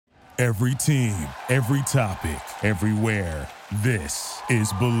Every team, every topic, everywhere. This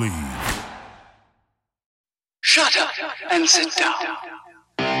is Believe. Shut up and sit down.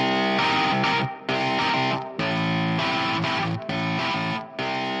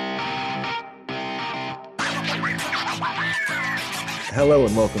 Hello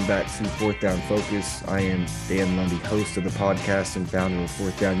and welcome back to Fourth Down Focus. I am Dan Lundy, host of the podcast and founder of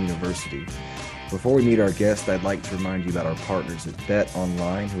Fourth Down University. Before we meet our guest, I'd like to remind you about our partners at Bet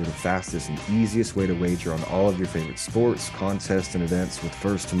Online, who are the fastest and easiest way to wager on all of your favorite sports, contests, and events with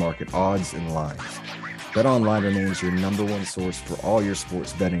first-to-market odds and lines. Bet Online remains your number one source for all your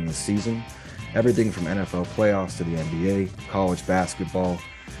sports betting this season. Everything from NFL playoffs to the NBA, college basketball,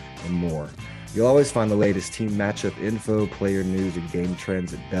 and more. You'll always find the latest team matchup info, player news, and game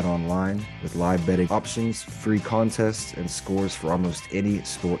trends at Bet Online with live betting options, free contests, and scores for almost any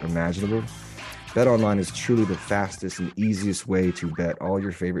sport imaginable. BetOnline is truly the fastest and easiest way to bet all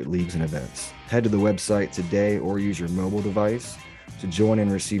your favorite leagues and events. Head to the website today or use your mobile device to join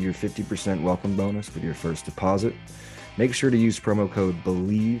and receive your 50% welcome bonus with your first deposit. Make sure to use promo code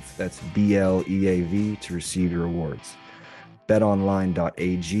BELIEVE, that's BLEAV, to receive your rewards.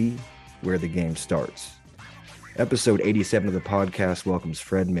 BetOnline.ag, where the game starts. Episode 87 of the podcast welcomes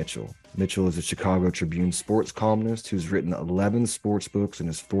Fred Mitchell. Mitchell is a Chicago Tribune sports columnist who's written 11 sports books in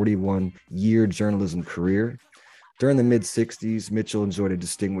his 41-year journalism career. During the mid-'60s, Mitchell enjoyed a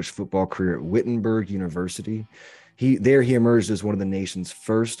distinguished football career at Wittenberg University. He emerged as one of the nation's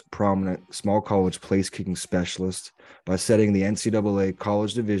first prominent small college place-kicking specialists by setting the NCAA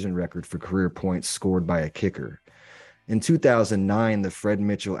college division record for career points scored by a kicker. In 2009, the Fred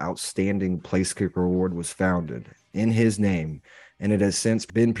Mitchell Outstanding Place Kicker Award was founded in his name, and it has since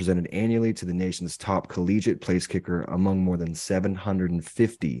been presented annually to the nation's top collegiate place kicker among more than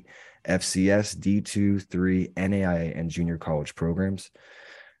 750 FCS, D2, 3, NAIA, and junior college programs.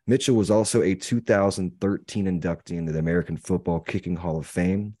 Mitchell was also a 2013 inductee into the American Football Kicking Hall of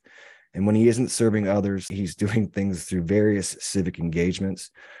Fame. And when he isn't serving others, he's doing things through various civic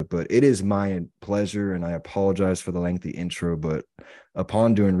engagements. But it is my pleasure, and I apologize for the lengthy intro, but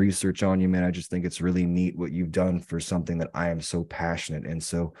upon doing research on you, man, I just think it's really neat what you've done for something that I am so passionate. And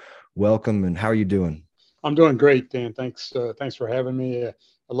so welcome, and how are you doing? I'm doing great, Dan. Thanks for having me. I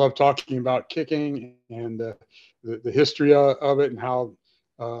love talking about kicking and the history of it and how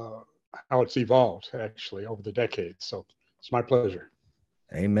it's evolved, actually, over the decades. So it's my pleasure.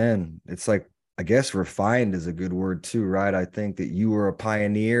 Amen. It's like, I guess refined is a good word too, right? I think that you were a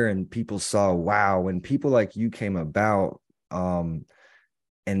pioneer and people saw, wow, when people like you came about, and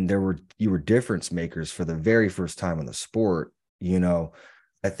you were difference makers for the very first time in the sport,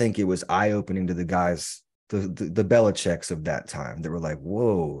 I think it was eye-opening to the guys, the Belichicks of that time that were like,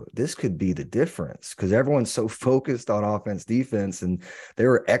 whoa, this could be the difference, because everyone's so focused on offense, defense, and they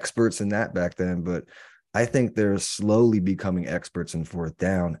were experts in that back then. But I think they're slowly becoming experts in fourth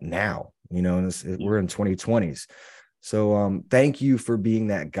down now, and we're in 2020s. So thank you for being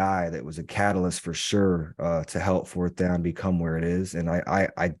that guy that was a catalyst for sure to help fourth down become where it is. And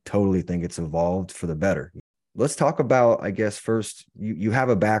I totally think it's evolved for the better. Let's talk about, I guess, first, you have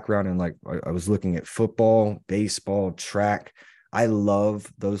a background in, like, I was looking at football, baseball, track. I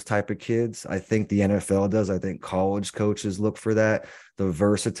love those type of kids. I think the NFL does. I think college coaches look for that. The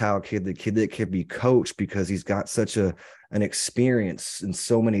versatile kid, the kid that can be coached because he's got such an experience in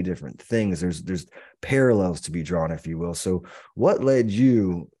so many different things. There's parallels to be drawn, if you will. So what led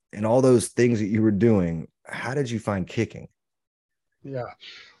you in all those things that you were doing? How did you find kicking? Yeah,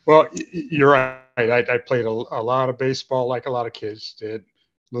 well, you're right. I played a lot of baseball, like a lot of kids did.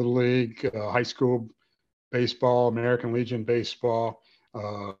 Little league, high school baseball, American Legion baseball,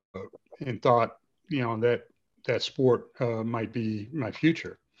 and thought, that sport might be my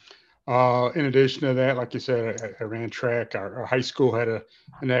future. In addition to that, like you said, I ran track. Our high school had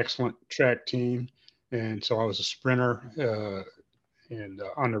an excellent track team, and so I was a sprinter and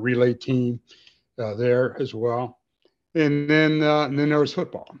on the relay team there as well. And then there was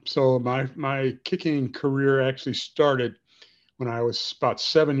football. So my kicking career actually started when I was about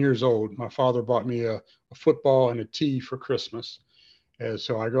 7 years old. My father bought me a football and a tee for Christmas. And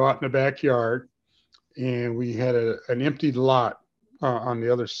so I go out in the backyard, and we had an empty lot on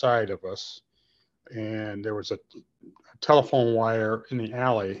the other side of us. And there was a telephone wire in the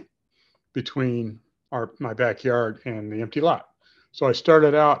alley between my backyard and the empty lot. So I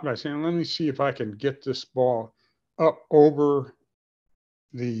started out by saying, let me see if I can get this ball up over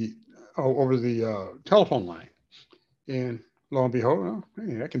the telephone line. And lo and behold, oh,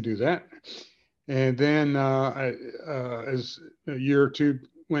 hey, I can do that. And then as a year or two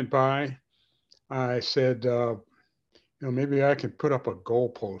went by, I said, maybe I could put up a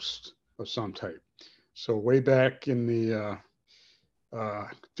goalpost of some type. So way back in the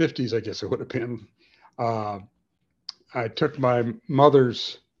 50s, I guess it would have been, uh, I took my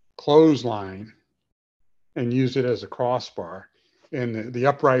mother's clothesline and used it as a crossbar. And the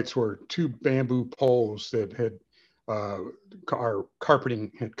uprights were two bamboo poles that had our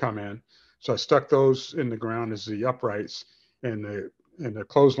carpeting had come in. So I stuck those in the ground as the uprights, and the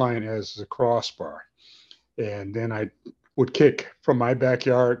clothesline as the crossbar. And then I would kick from my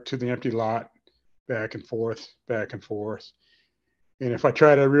backyard to the empty lot, back and forth, back and forth. And if I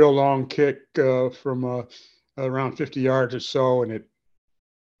tried a real long kick from around 50 yards or so, and it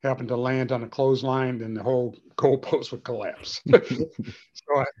happened to land on a clothesline, then the whole goalpost would collapse.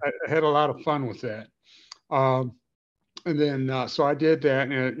 So I had a lot of fun with that. And then, so I did that,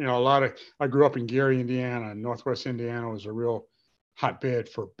 and I grew up in Gary, Indiana. Northwest Indiana was a real hotbed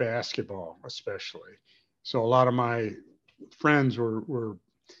for basketball, especially. So a lot of my friends were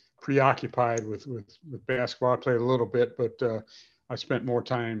preoccupied with basketball. I played a little bit, but I spent more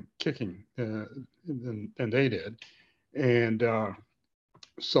time kicking than they did. And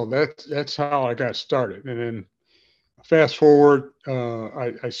so that's how I got started. And then fast forward,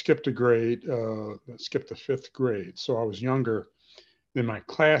 I skipped a grade, skipped the 5th grade. So I was younger than my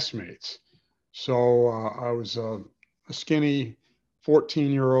classmates. So I was a skinny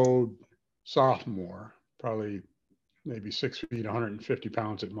 14-year-old sophomore, probably maybe 6 feet, 150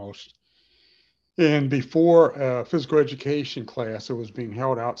 pounds at most. And before a physical education class that was being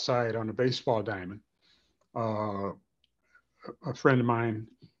held outside on a baseball diamond, a friend of mine,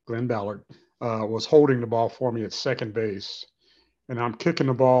 Glenn Ballard, was holding the ball for me at second base. And I'm kicking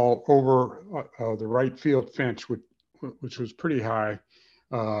the ball over the right field fence, which was pretty high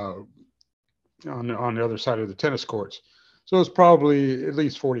on the other side of the tennis courts. So it was probably at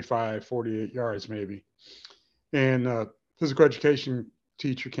least 45, 48 yards maybe. And physical education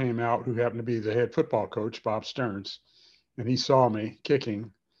teacher came out who happened to be the head football coach, Bob Stearns. And he saw me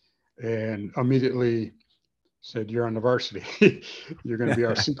kicking and immediately said, "You're on the varsity. You're going to be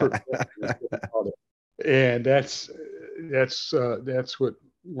our secret." And that's what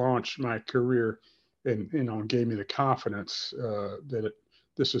launched my career, and gave me the confidence that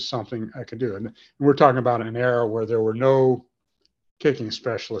this is something I could do. And we're talking about an era where there were no kicking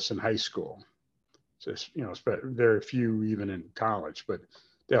specialists in high school. Just very few even in college, but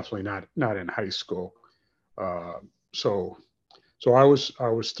definitely not in high school. So I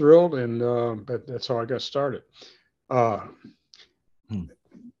was thrilled, and that's how I got started.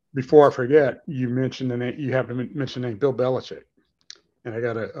 Before I forget, you mentioned the name. You have to mention the name Bill Belichick, and I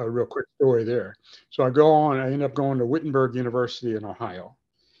got a real quick story there. So I end up going to Wittenberg University in Ohio.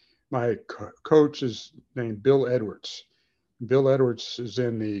 My coach is named Bill Edwards. Bill Edwards is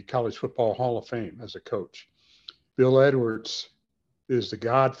in the College Football Hall of Fame as a coach. Bill Edwards is the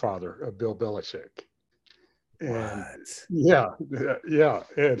godfather of Bill Belichick. And yeah.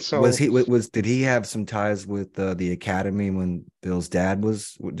 And so did he have some ties with the academy when Bill's dad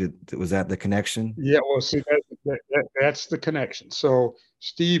was that the connection? Yeah, well, see, that's the connection. So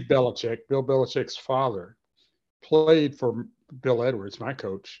Steve Belichick, Bill Belichick's father, played for Bill Edwards, my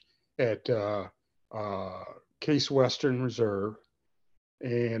coach, at Case Western Reserve,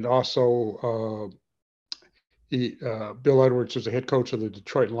 and also Bill Edwards was the head coach of the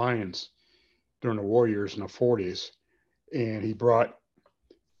Detroit Lions during the war years in the 40s, and he brought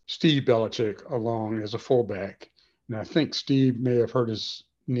Steve Belichick along as a fullback. And I think Steve may have hurt his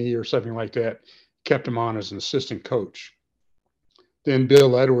knee or something like that, kept him on as an assistant coach. Then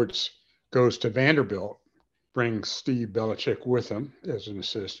Bill Edwards goes to Vanderbilt, brings Steve Belichick with him as an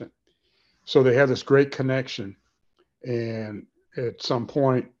assistant. So they have this great connection. And at some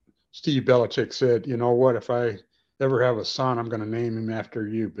point, Steve Belichick said, "You know what, if I ever have a son, I'm going to name him after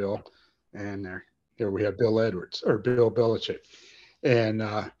you, Bill." And there we have Bill Edwards, or Bill Belichick. And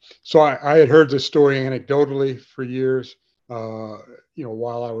so I had heard this story anecdotally for years,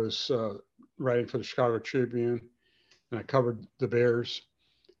 while I was writing for the Chicago Tribune, and I covered the Bears.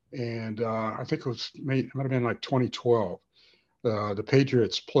 And I think it might have been like 2012. The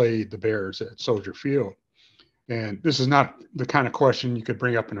Patriots played the Bears at Soldier Field. And this is not the kind of question you could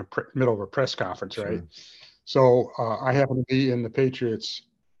bring up in the middle of a press conference, right? Sure. So I happened to be in the Patriots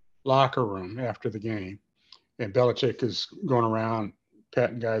locker room after the game, and Belichick is going around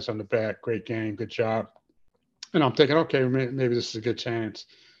patting guys on the back. "Great game, good job." And I'm thinking, okay, maybe this is a good chance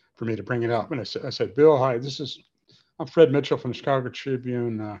for me to bring it up. And I said, "Bill, hi, I'm Fred Mitchell from the Chicago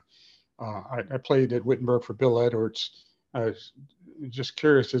Tribune. I played at Wittenberg for Bill Edwards. I was just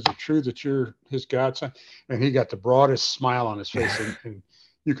curious, is it true that you're his godson?" And he got the broadest smile on his face, and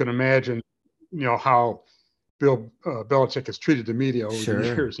you can imagine, how Bill Belichick has treated the media over the Sure.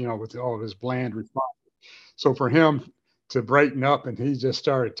 years, with all of his bland response. So for him to brighten up and he just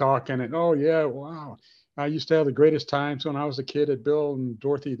started talking and, oh yeah, wow. I used to have the greatest times when I was a kid at Bill and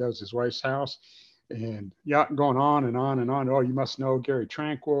Dorothy, that was his wife's house. And yeah, going on and on and on. Oh, you must know Gary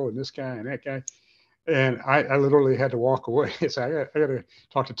Tranquil and this guy and that guy. And I literally had to walk away. So I got to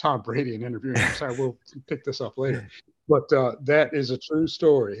talk to Tom Brady and interview him. So we'll pick this up later. But that is a true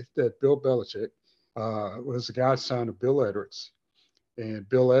story that Bill Belichick was the godson of Bill Edwards. And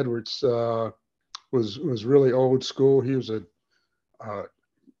Bill Edwards was really old school. He was a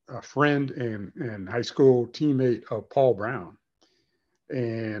friend and high school teammate of Paul Brown.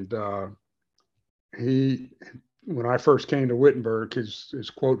 And he, when I first came to Wittenberg,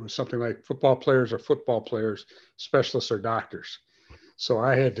 his quote was something like, "Football players are football players, specialists are doctors." So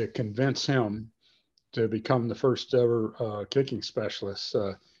I had to convince him to become the first ever kicking specialist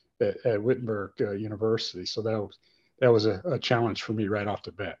at Wittenberg University. So that was a challenge for me right off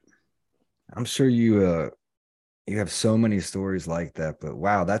the bat. I'm sure you have so many stories like that, but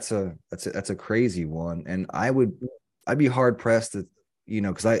wow, that's a crazy one. And I'd be hard pressed to,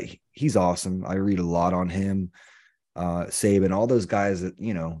 because he's awesome. I read a lot on him, Saban, all those guys that,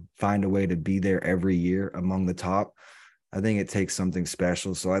 find a way to be there every year among the top. I think it takes something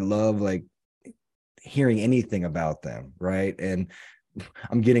special. So I love like hearing anything about them, right? And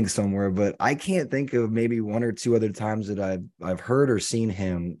I'm getting somewhere, but I can't think of maybe one or two other times that I've heard or seen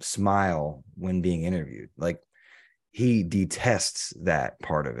him smile when being interviewed. Like he detests that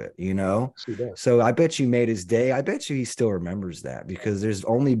part of it, So I bet you made his day. I bet you he still remembers that because there's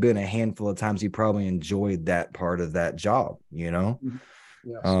only been a handful of times he probably enjoyed that part of that job, Yes.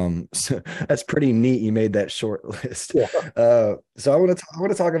 So that's pretty neat. You made that short list. Yeah. So I want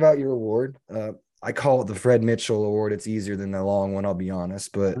to talk about your award. I call it the Fred Mitchell Award. It's easier than the long one, I'll be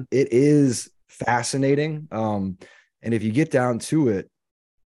honest, but it is fascinating. And if you get down to it,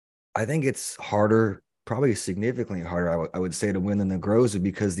 I think it's harder, probably significantly harder, I would say, to win than the Groza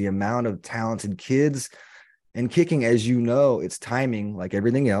because the amount of talented kids and kicking, as you know, it's timing like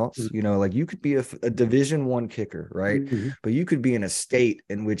everything else. Like you could be a Division I kicker, right? Mm-hmm. But you could be in a state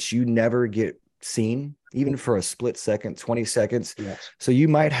in which you never get seen, even for a split second, 20 seconds. Yes. So you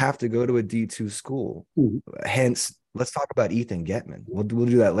might have to go to a D2 school. Mm-hmm. Hence, let's talk about Ethan Getman. We'll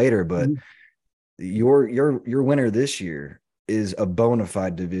do that later, but Mm-hmm. your winner this year is a bona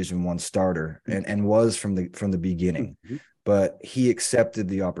fide Division I starter and was from the beginning. Mm-hmm. But he accepted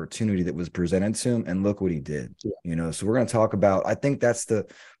the opportunity that was presented to him, and look what he did. Yeah. So we're going to talk about. I think that's the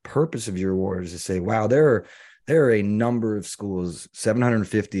purpose of your award, is to say, wow, there are a number of schools,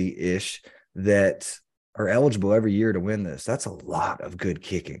 750-ish, that are eligible every year to win this. That's a lot of good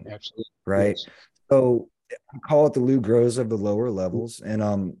kicking. Absolutely. Right. Yes. So I call it the Lou Groza of the lower levels,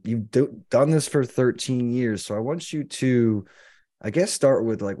 and you've done this for 13 years. So I want you to, I guess, start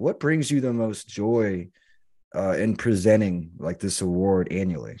with like what brings you the most joy in presenting like this award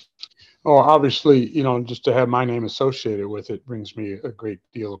annually. Oh, obviously, just to have my name associated with it brings me a great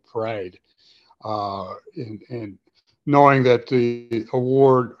deal of pride. And knowing that the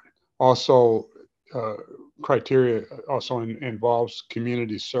award also criteria also involves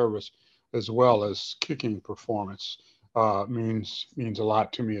community service as well as kicking performance means a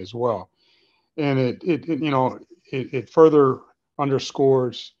lot to me as well. And it further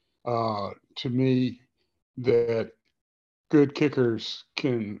underscores to me that good kickers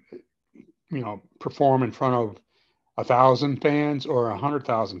can, perform in front of 1,000 fans or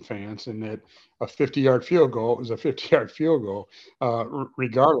 100,000 fans, and that a 50-yard field goal is a 50-yard field goal,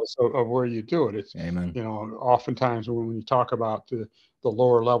 regardless of where you do it. It's, Amen. Oftentimes when you talk about the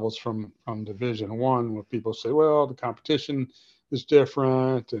lower levels from Division I, where people say, well, the competition is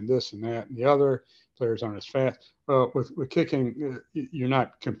different and this and that and the other, players aren't as fast. Well, with kicking, you're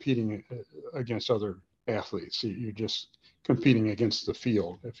not competing against other athletes. You're just competing against the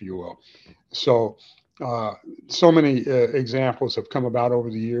field, if you will. So, so many examples have come about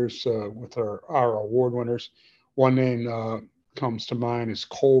over the years with our award winners. One name comes to mind is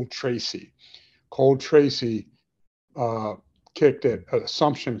Cole Tracy. Cole Tracy kicked at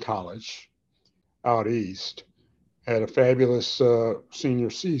Assumption College out east, had a fabulous senior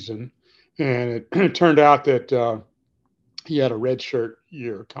season, and it turned out that he had a redshirt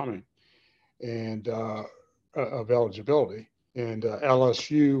year coming and of eligibility. And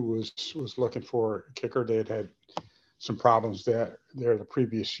LSU was looking for a kicker. They had some problems there the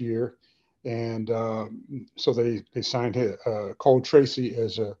previous year, and so they signed Cole Tracy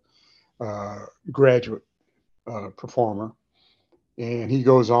as a graduate performer, and he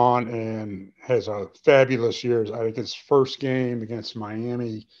goes on and has a fabulous year. I think his first game against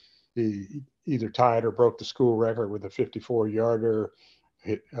Miami, he either tied or broke the school record with a 54-yarder,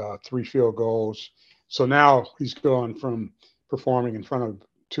 hit 3 field goals. So now he's gone from performing in front of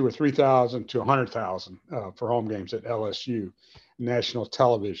 2,000 or 3,000 to 100,000 for home games at LSU, national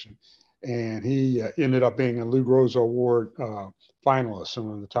television. And he ended up being a Lou Groza Award finalist,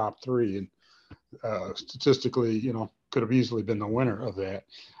 one of the top 3. And statistically, could have easily been the winner of that.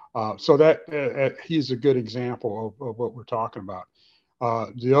 So that he's a good example of what we're talking about.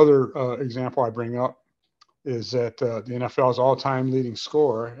 The other example I bring up is that the NFL's all-time leading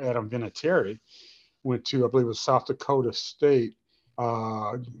scorer, Adam Vinatieri, went to, I believe it was South Dakota State,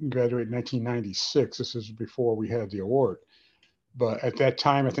 graduated in 1996. This is before we had the award. But at that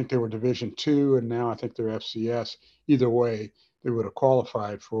time, I think they were Division II, and now I think they're FCS. Either way, they would have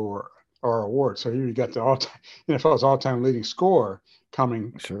qualified for our award. So here you got the NFL's all-time leading scorer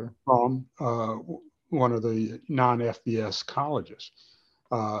coming from one of the non-FBS colleges.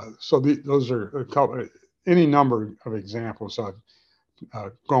 So those are any number of examples.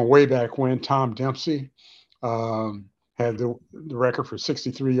 Going way back when, Tom Dempsey had the record for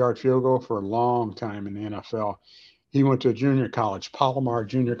 63-yard field goal for a long time in the NFL. He went to a junior college, Palomar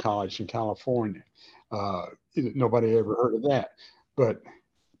Junior College in California. Nobody ever heard of that. But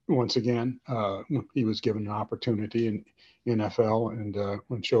once again, he was given an opportunity in NFL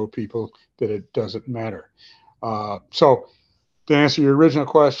and showed people that it doesn't matter. So to answer your original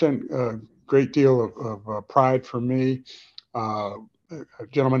question, a great deal of pride for me. A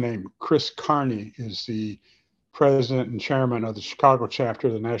gentleman named Chris Carney is the president and chairman of the Chicago chapter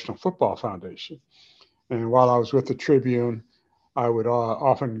of the National Football Foundation. And while I was with the Tribune, I would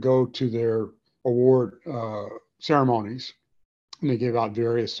often go to their award ceremonies, and they gave out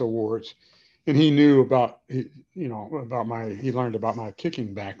various awards. And he knew about learned about my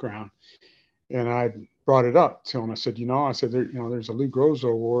kicking background. And I brought it up to him. I said, there's a Lou Groza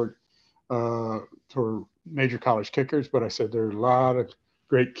Award for major college kickers, but I said, there are a lot of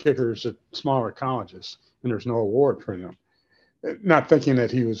great kickers at smaller colleges, and there's no award for them. Not thinking that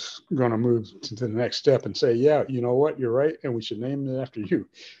he was going to move to the next step and say, yeah, you know what, you're right, and we should name it after you.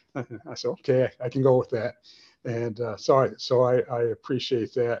 I said, okay, I can go with that. And so I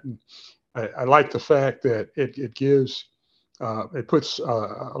appreciate that. And I like the fact that it gives, it puts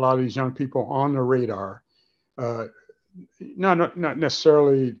a lot of these young people on the radar. Not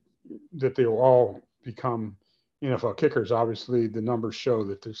necessarily that they will all become NFL kickers. Obviously, the numbers show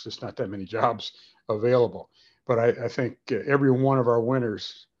that there's just not that many jobs available. But I think every one of our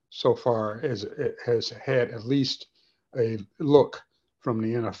winners so far has had at least a look from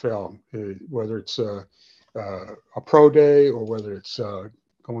the NFL, whether it's a pro day or whether it's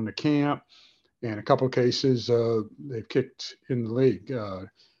going to camp. In a couple of cases, they've kicked in the league.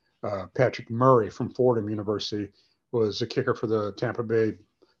 Patrick Murray from Fordham University was a kicker for the Tampa Bay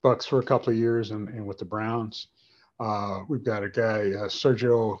Bucks for a couple of years and with the Browns. We've got a guy,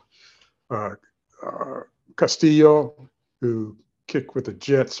 Sergio Castillo, who kicked with the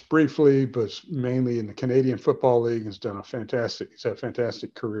Jets briefly, but mainly in the Canadian Football League, has done he's had a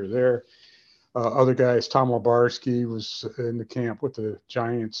fantastic career there. Other guys, Tom Lebarski was in the camp with the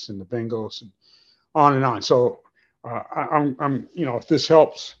Giants and the Bengals, and on and on. So I'm if this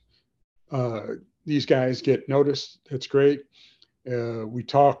helps these guys get noticed, it's great. We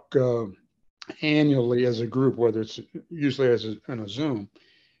talk annually as a group, whether it's usually in a Zoom,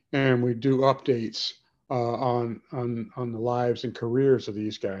 and we do updates on the lives and careers of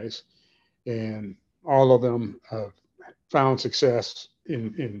these guys, and all of them have found success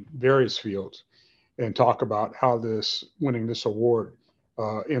in various fields, and talk about how winning this award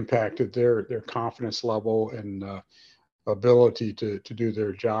impacted their confidence level and ability to do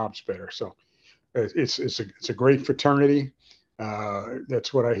their jobs better. So it's a great fraternity.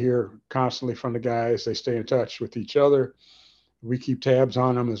 That's what I hear constantly from the guys. They stay in touch with each other. We keep tabs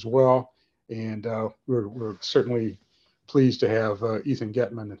on them as well. And we're certainly pleased to have Ethan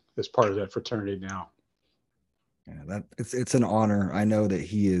Getman as part of that fraternity now. Yeah, it's an honor. I know that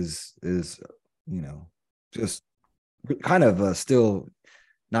he is just kind of still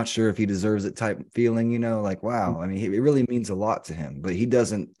not sure if he deserves it type feeling, like, wow. I mean, it really means a lot to him, but he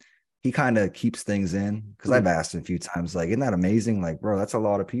kind of keeps things in, because I've asked him a few times, like, isn't that amazing? Like, bro, that's a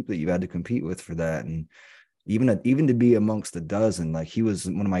lot of people that you've had to compete with for that. And even to be amongst a dozen, like, he was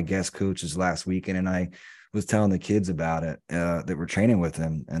one of my guest coaches last weekend, and I was telling the kids about it that were training with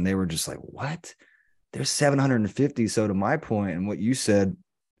him, and they were just like, what? There's 750. So to my point and what you said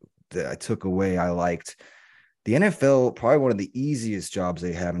that I took away, I liked the NFL. Probably one of the easiest jobs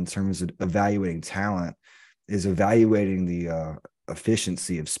they have in terms of evaluating talent is evaluating the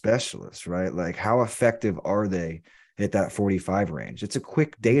efficiency of specialists, right? Like, how effective are they hit that 45 range. It's a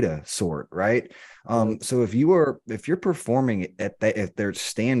quick data sort, right? So if you're performing at their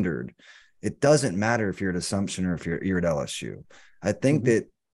standard, it doesn't matter if you're at Assumption or if you're at LSU. I think that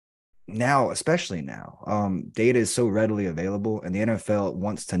now, especially now, data is so readily available, and the NFL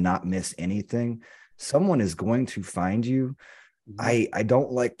wants to not miss anything. Someone is going to find you. I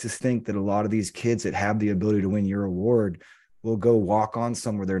don't like to think that a lot of these kids that have the ability to win your award will go walk on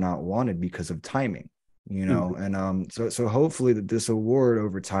somewhere they're not wanted because of timing, and so hopefully that this award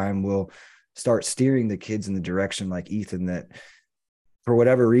over time will start steering the kids in the direction like Ethan, that for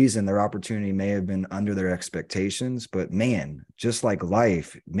whatever reason their opportunity may have been under their expectations, but man, just like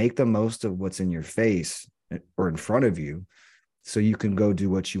life, make the most of what's in your face or in front of you so you can go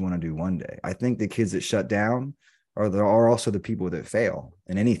do what you want to do one day. I think the kids that shut down are also the people that fail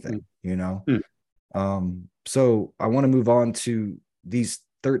in anything, So I want to move on to these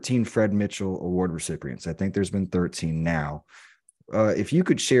 13 Fred Mitchell Award recipients. I think there's been 13 now. If you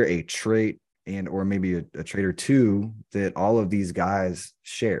could share a trait and or maybe a trait or two that all of these guys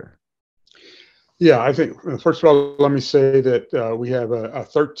share. Yeah, I think, first of all, let me say that we have a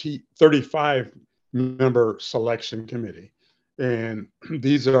 35 member selection committee. And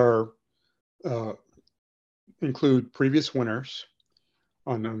these include previous winners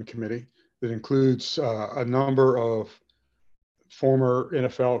on the committee. It includes a number of former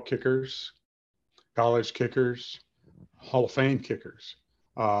NFL kickers, college kickers, Hall of Fame kickers.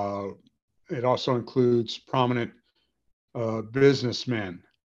 It also includes prominent businessmen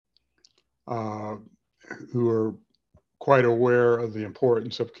who are quite aware of the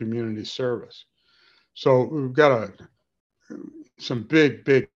importance of community service. So we've got some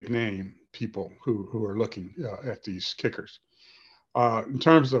big name people who are looking at these kickers. In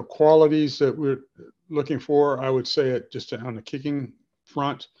terms of qualities that we're looking for, I would say it just on the kicking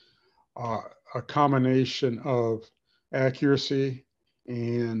front, a combination of accuracy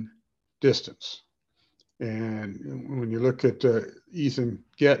and distance. And when you look at Ethan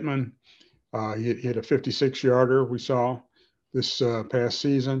Getman, he hit a 56-yarder we saw this past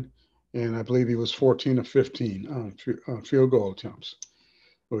season, and I believe he was 14 of 15 on field goal attempts,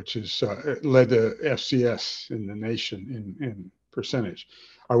 which is led to FCS in the nation in percentage.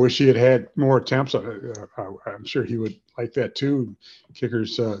 I wish he had more attempts. I'm sure he would like that too.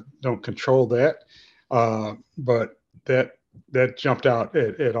 Kickers don't control that, but that jumped out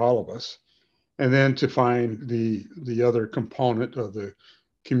at all of us. And then to find the other component of the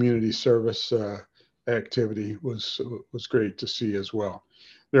community service activity was great to see as well.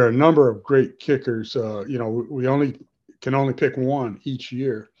 There are a number of great kickers. We can only pick one each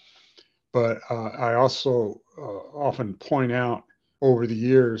year, but I also often point out over the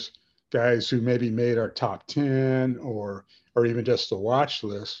years guys who maybe made our top 10 or even just the watch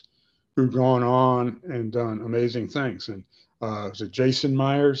list who've gone on and done amazing things. And was it Jason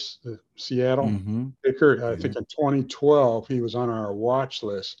Myers, the Seattle kicker? I think in 2012 he was on our watch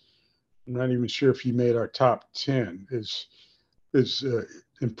list. I'm not even sure if he made our top 10. His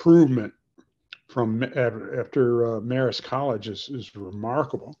improvement from after Marist College is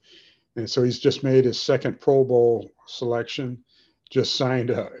remarkable. And so he's just made his second Pro Bowl selection, just signed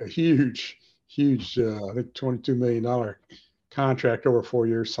a huge, I think $22 million contract over 4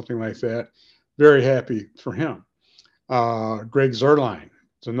 years, something like that. Very happy for him. Greg Zuerlein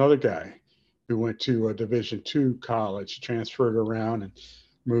is another guy who went to a Division II college, transferred around and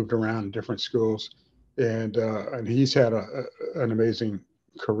moved around in different schools. And he's had an amazing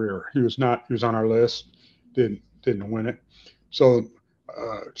career. He was on our list, didn't win it. So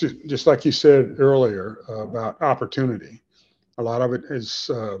just like you said earlier about opportunity, a lot of it is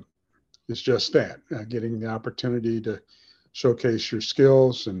just that, getting the opportunity to showcase your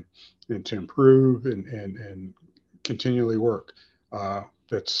skills and to improve and continually work.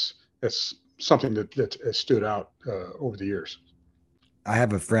 That's something that has stood out over the years. I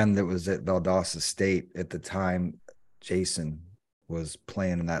have a friend that was at Valdosta State at the time Jason was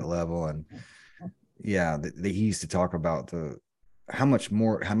playing in that level, and he used to talk about how much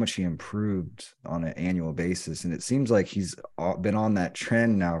he improved on an annual basis, and it seems like he's been on that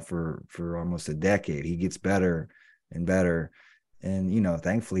trend now for almost a decade. He gets better and better, and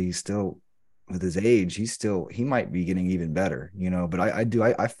thankfully he's still, with his age, he might be getting even better, but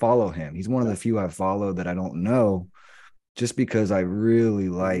I follow him. He's one of the few I follow that I don't know, just because I really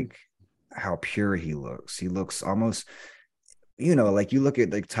like how pure he looks. He looks almost, like you look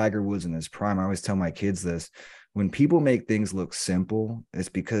at like Tiger Woods in his prime. I always tell my kids this: when people make things look simple, it's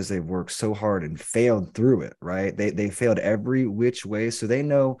because they've worked so hard and failed through it, right? They failed every which way. So they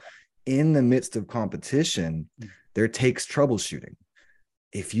know in the midst of competition, there takes troubleshooting.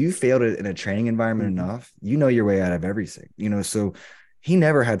 if you failed it in a training environment Mhm. enough, you know your way out of everything, so he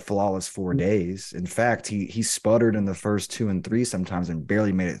never had flawless 4 days. In fact, he sputtered in the first 2 and 3 sometimes and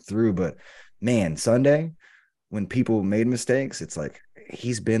barely made it through. But man, Sunday, when people made mistakes, it's like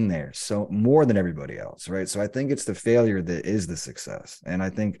he's been there so more than everybody else, right? So I think it's the failure that is the success. And I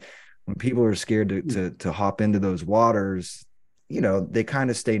think when people are scared to hop into those waters, they kind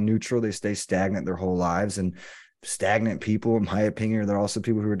of stay neutral, they stay stagnant their whole lives. And stagnant people, in my opinion, they're also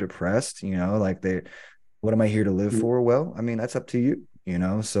people who are depressed, like they what am I here to live for? Well, I mean, that's up to you,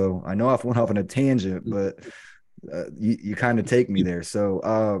 So I know I've went off on a tangent, but you kind of take me there.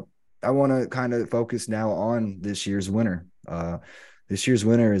 So I want to kind of focus now on this year's winner. This year's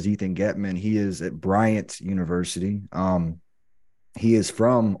winner is Ethan Getman. He is at Bryant University. He is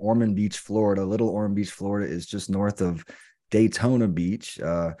from Ormond Beach, Florida. Little Ormond Beach, Florida is just north of Daytona Beach.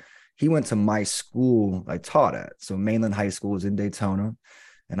 He went to my school I taught at. So Mainland High School is in Daytona,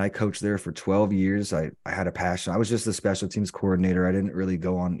 and I coached there for 12 years. I had a passion. I was just the special teams coordinator. I didn't really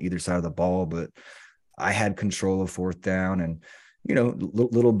go on either side of the ball, but I had control of fourth down and,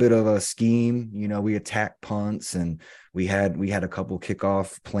 little bit of a scheme. We attack punts, and we had a couple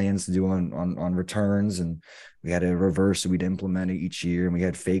kickoff plans to do on returns, and we had a reverse that we'd implement each year, and we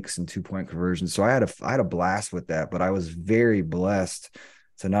had fakes and 2-point conversions. So I had a blast with that, but I was very blessed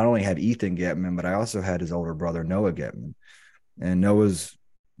to not only have Ethan Getman, but I also had his older brother, Noah Getman. And Noah's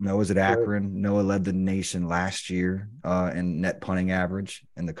at Akron. Noah led the nation last year in net punting average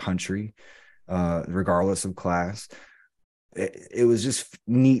in the country, regardless of class. It was just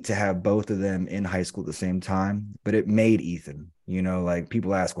neat to have both of them in high school at the same time, but it made Ethan, like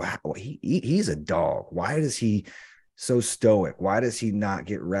people ask, wow, he's a dog. Why does he so stoic? Why does he not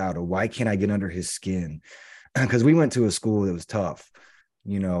get routed? Why can't I get under his skin? Because we went to a school that was tough.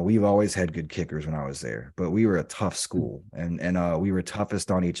 We've always had good kickers when I was there, but we were a tough school, and we were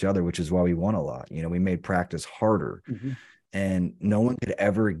toughest on each other, which is why we won a lot. We made practice harder. Mhm. And no one could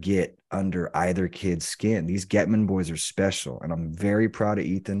ever get under either kid's skin. These Getman boys are special, and I'm very proud of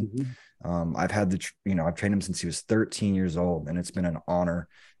Ethan. I've had I've trained him since he was 13 years old, and it's been an honor.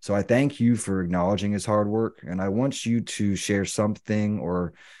 So I thank you for acknowledging his hard work, and I want you to share something,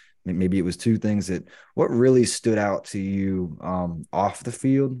 or maybe it was two things, what really stood out to you off the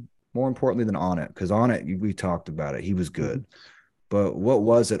field, more importantly than on it, because on it we talked about it, he was good, but what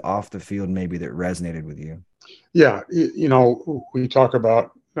was it off the field maybe that resonated with you? Yeah, we talk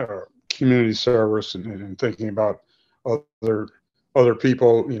about community service and thinking about other other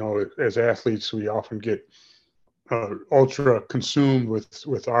people. As athletes, we often get ultra consumed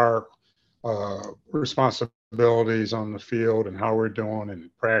with our responsibilities on the field and how we're doing and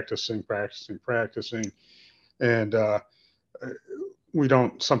practicing, and we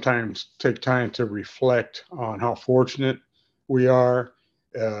don't sometimes take time to reflect on how fortunate we are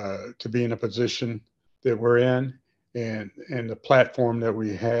to be in a position that we're in, and the platform that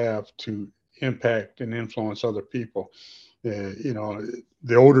we have to impact and influence other people.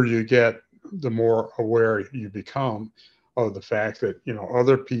 The older you get, the more aware you become of the fact that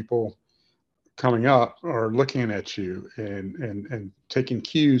other people coming up are looking at you and taking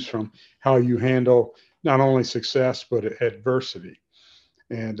cues from how you handle not only success but adversity.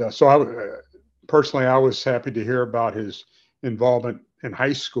 And so personally, I was happy to hear about his involvement in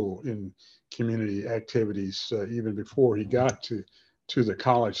high school in community activities, even before he got to the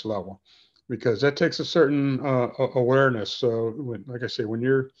college level, because that takes a certain awareness. So like I say, when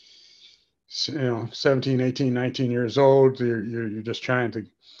you're 17, 18, 19 years old, you're just trying to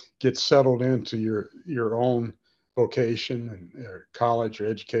get settled into your own vocation and or college or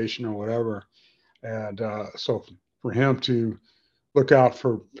education or whatever. And so for him to look out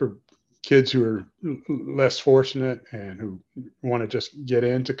for kids who are less fortunate and who want to just get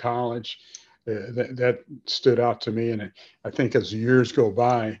into college, that stood out to me. And I think as years go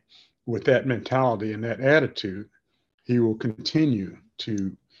by, with that mentality and that attitude, he will continue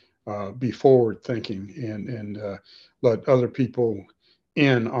to be forward thinking and let other people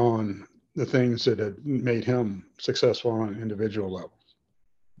in on the things that have made him successful on an individual level.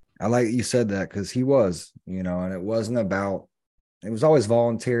 I like you said that, because he was, and it wasn't about, it was always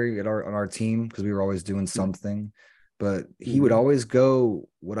voluntary on our team because we were always doing something, but he would always go.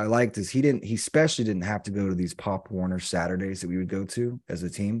 What I liked is he especially didn't have to go to these Pop Warner Saturdays that we would go to as a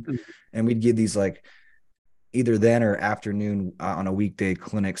team. And we'd get these like either then or afternoon on a weekday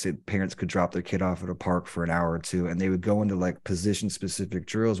clinics that parents could drop their kid off at a park for an hour or two. And they would go into like position specific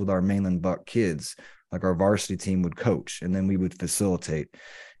drills with our Mainland Buck kids, like our varsity team would coach, and then we would facilitate.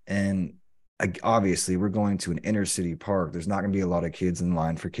 And obviously we're going to an inner city park. There's not going to be a lot of kids in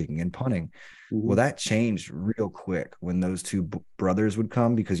line for kicking and punting. Well, that changed real quick when those two brothers would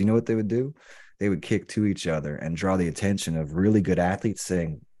come, because you know what they would do? They would kick to each other and draw the attention of really good athletes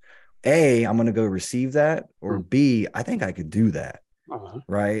saying, A, I'm going to go receive that, or B, I think I could do that.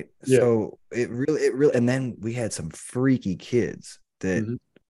 Right. Yeah. So it really, and then we had some freaky kids that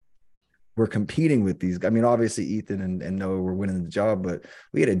were competing with these. I mean, obviously Ethan and Noah were winning the job, but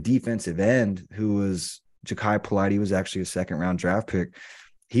we had a defensive end who was Ja'Kai Polite. He was actually a 2nd-round draft pick.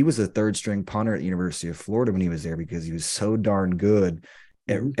 He was a 3rd-string punter at the University of Florida when he was there, because he was so darn good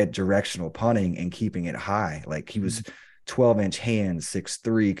at directional punting and keeping it high. Like, he was 12-inch hands,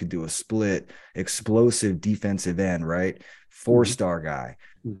 6'3", could do a split, explosive defensive end, right? 4-star guy.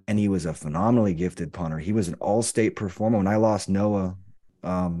 And he was a phenomenally gifted punter. He was an all-state performer. When I lost Noah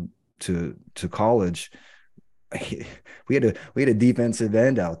to college, we had a defensive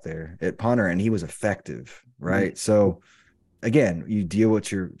end out there at punter, and he was effective, right? So again, you deal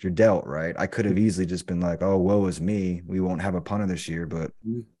with your dealt, right? I could have easily just been like, oh, woe is me, we won't have a punter this year, but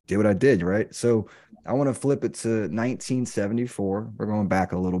did what I did, right? So I want to flip it to 1974. We're going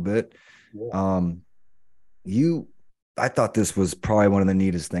back a little bit. I thought this was probably one of the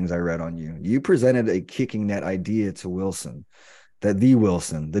neatest things I read on you. You presented a kicking net idea to Wilson, the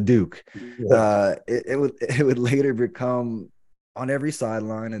Duke. It would later become on every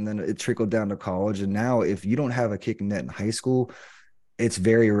sideline, and then it trickled down to college. And now, if you don't have a kicking net in high school, it's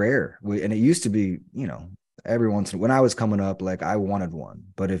very rare. And it used to be, every once in when I was coming up, like, I wanted one,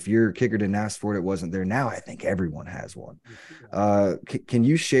 but if your kicker didn't ask for it, it wasn't there. Now I think everyone has one. Can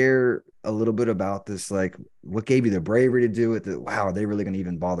you share a little bit about this? Like, what gave you the bravery to do it? Wow, are they really going to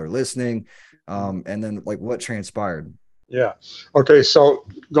even bother listening? And then, like, what transpired? Yeah. Okay. So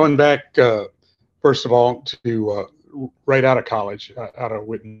going back, first of all, to right out of college, out of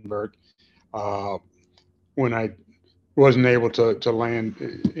Wittenberg, when I wasn't able to land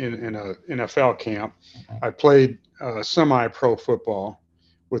in a NFL camp, I played semi-pro football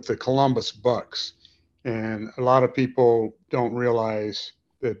with the Columbus Bucks. And a lot of people don't realize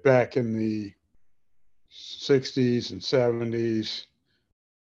that back in the 60s and 70s,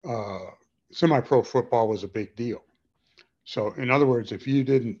 semi-pro football was a big deal. So in other words, if you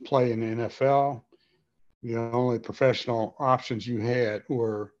didn't play in the NFL, the only professional options you had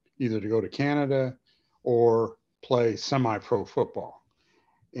were either to go to Canada or play semi-pro football.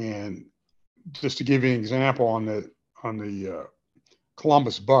 And just to give you an example, on the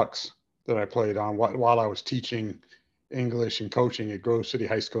Columbus Bucks that I played on while I was teaching English and coaching at Grove City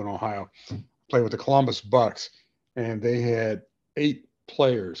High School in Ohio, played with the Columbus Bucks, and they had 8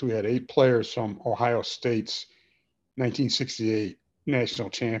 players. We had 8 players from Ohio State's 1968 national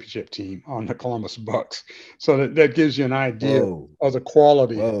championship team on the Columbus Bucks. So that gives you an idea of the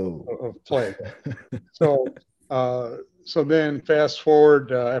quality of play. So then fast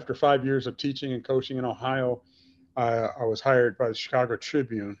forward, after 5 years of teaching and coaching in Ohio, I was hired by the Chicago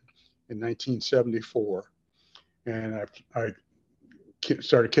Tribune in 1974. And I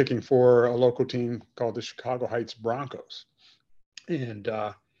started kicking for a local team called the Chicago Heights Broncos. And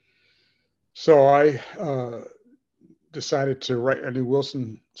so I decided to write. I knew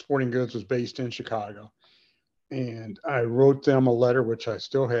Wilson Sporting Goods was based in Chicago. And I wrote them a letter, which I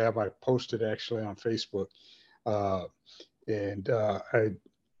still have. I posted actually on Facebook. It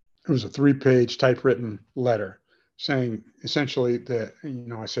was a 3-page typewritten letter saying essentially that,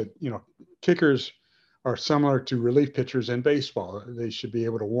 I said, kickers are similar to relief pitchers in baseball. They should be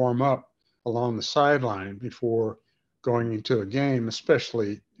able to warm up along the sideline before going into a game,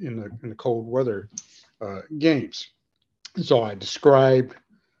 especially in the cold weather games. So I described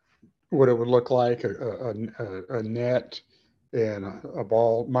what it would look like, a net and a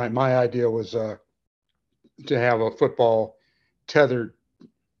ball. My idea was to have a football tethered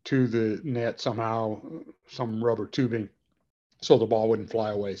to the net somehow, some rubber tubing, so the ball wouldn't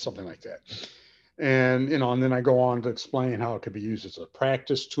fly away, something like that. And and then I go on to explain how it could be used as a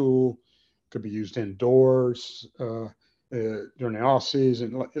practice tool, could be used indoors during the off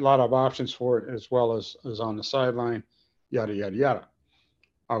season, a lot of options for it, as well as on the sideline, yada yada yada.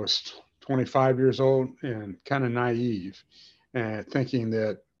 I was 25 years old and kind of naive, and thinking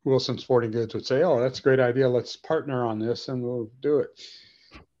that Wilson Sporting Goods would say, "Oh, that's a great idea. Let's partner on this and we'll do it."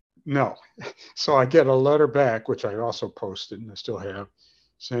 No. So I get a letter back, which I also posted and I still have,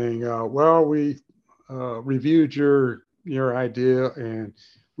 saying, well, we reviewed your idea and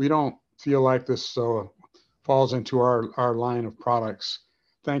we don't feel like this falls into our line of products.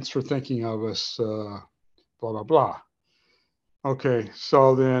 Thanks for thinking of us, blah, blah, blah. Okay,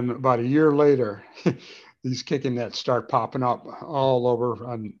 so then about a year later, these kicking nets start popping up all over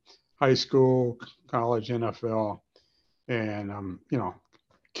on high school, college, NFL, and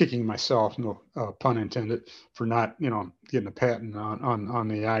kicking myself, no pun intended, for not getting a patent on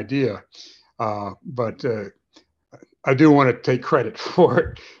the idea. But I do want to take credit for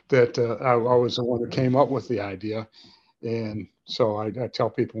it, that I was the one that came up with the idea. And so I tell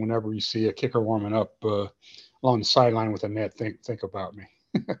people, whenever you see a kicker warming up along the sideline with a net, think about me.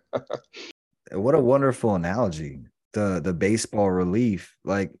 What a wonderful analogy. The baseball relief,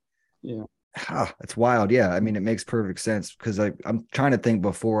 like, yeah, it's wild. Yeah, I mean, it makes perfect sense, because I'm trying to think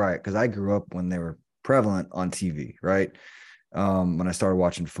because I grew up when they were prevalent on TV, right? When I started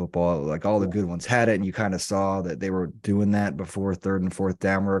watching football, like all the good ones had it, and you kind of saw that they were doing that before third and fourth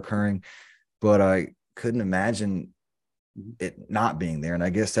down were occurring. But I couldn't imagine it not being there. And I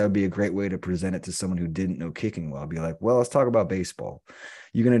guess that would be a great way to present it to someone who didn't know kicking well. I'd be like, well, let's talk about baseball.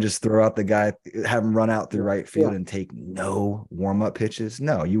 You're going to just throw out the guy, have him run out through right field and take no warm-up pitches?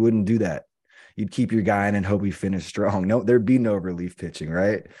 No, you wouldn't do that. You'd keep your guy in and hope he finished strong. No, there'd be no relief pitching,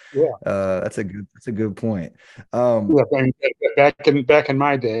 right? Yeah. That's a good point. Back in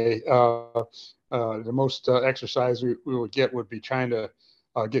my day, the most exercise we would get would be trying to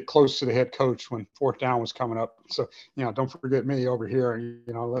get close to the head coach when fourth down was coming up. So, don't forget me over here.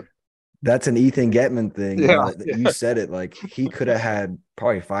 That's an Ethan Getman thing. Yeah, You said it. Like, he could have had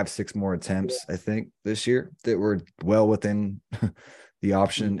probably 5-6 more attempts, I think, this year that were well within the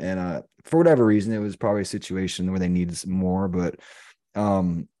option. And for whatever reason, it was probably a situation where they needed some more. But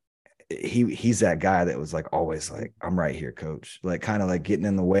he's that guy that was like always like, I'm right here, coach. Like, kind of like getting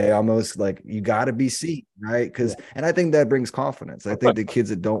in the way, almost like you got to be seen, right? And I think that brings confidence. I think the kids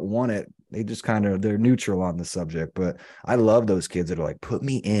that don't want it, they just they're neutral on the subject. But I love those kids that are like, put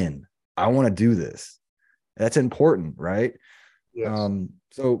me in. I want to do this. That's important, right? Yes.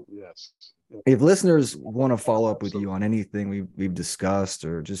 So yes. If listeners want to follow up with you on anything we've discussed,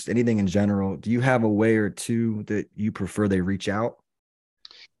 or just anything in general, do you have a way or two that you prefer they reach out?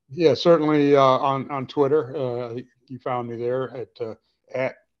 Yeah, certainly on Twitter. You found me there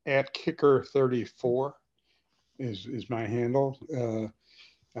at Kicker34 is my handle.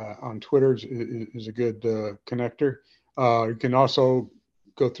 On Twitter is a good connector. You can also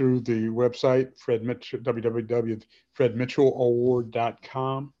go through the website,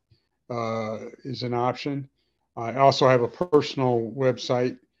 www.fredmitchellaward.com is an option. I also have a personal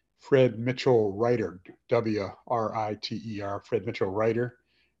website, Fred Mitchell Writer, WRITER, Fred Mitchell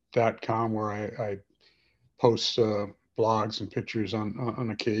Writer.com, where I post blogs and pictures on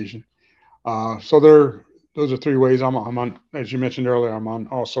occasion. So those are three ways. I'm on, as you mentioned earlier, I'm on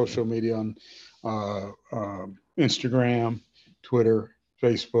all social media, on Instagram, Twitter,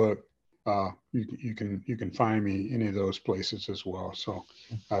 Facebook. You can find me any of those places as well. So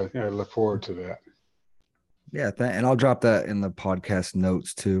I look forward to that. Yeah, and I'll drop that in the podcast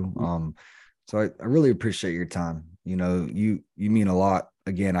notes too. So I really appreciate your time. You mean a lot.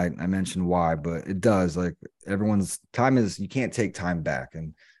 Again, I mentioned why, but it does. Like, everyone's time you can't take time back,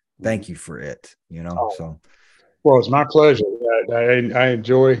 and thank you for it. So. Well, it's my pleasure. I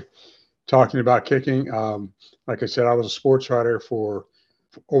enjoy talking about kicking. Like I said, I was a sports writer for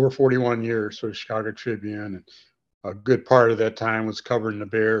over 41 years for the Chicago Tribune, and a good part of that time was covering the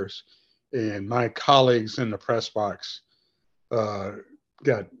Bears. And my colleagues in the press box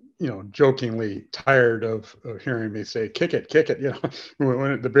got, jokingly tired of hearing me say, kick it,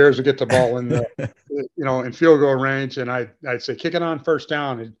 when the Bears would get the ball in the, in field goal range. And I'd say, kick it on first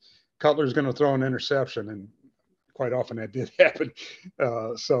down, and Cutler's going to throw an interception. And quite often that did happen.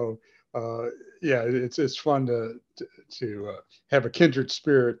 Yeah, it's fun to have a kindred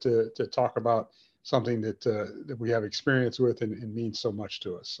spirit to talk about something that we have experience with and means so much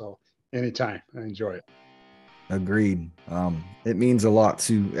to us. So anytime, I enjoy it. Agreed. It means a lot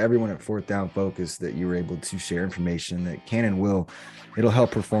to everyone at Fourth Down Focus that you were able to share information that can and will. It'll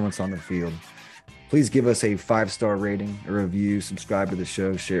help performance on the field. Please give us a 5-star rating, a review, subscribe to the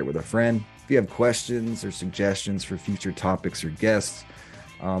show, share it with a friend. If you have questions or suggestions for future topics or guests,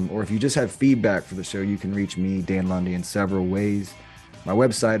 or if you just have feedback for the show, you can reach me, Dan Lundy, in several ways. My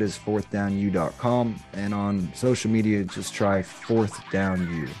website is fourthdownu.com, and on social media, just try Fourth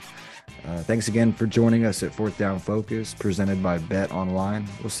Down U. Thanks again for joining us at Fourth Down Focus, presented by Bet Online.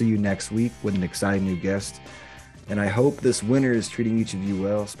 We'll see you next week with an exciting new guest. And I hope this winter is treating each of you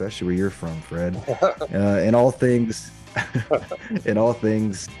well, especially where you're from, Fred. In all things,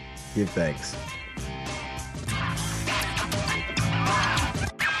 give thanks.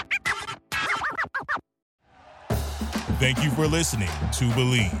 Thank you for listening to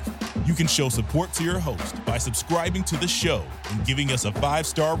Believe. You can show support to your host by subscribing to the show and giving us a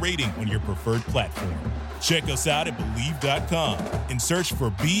 5-star rating on your preferred platform. Check us out at Believe.com and search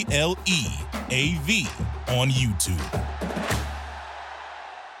for BLEAV on YouTube.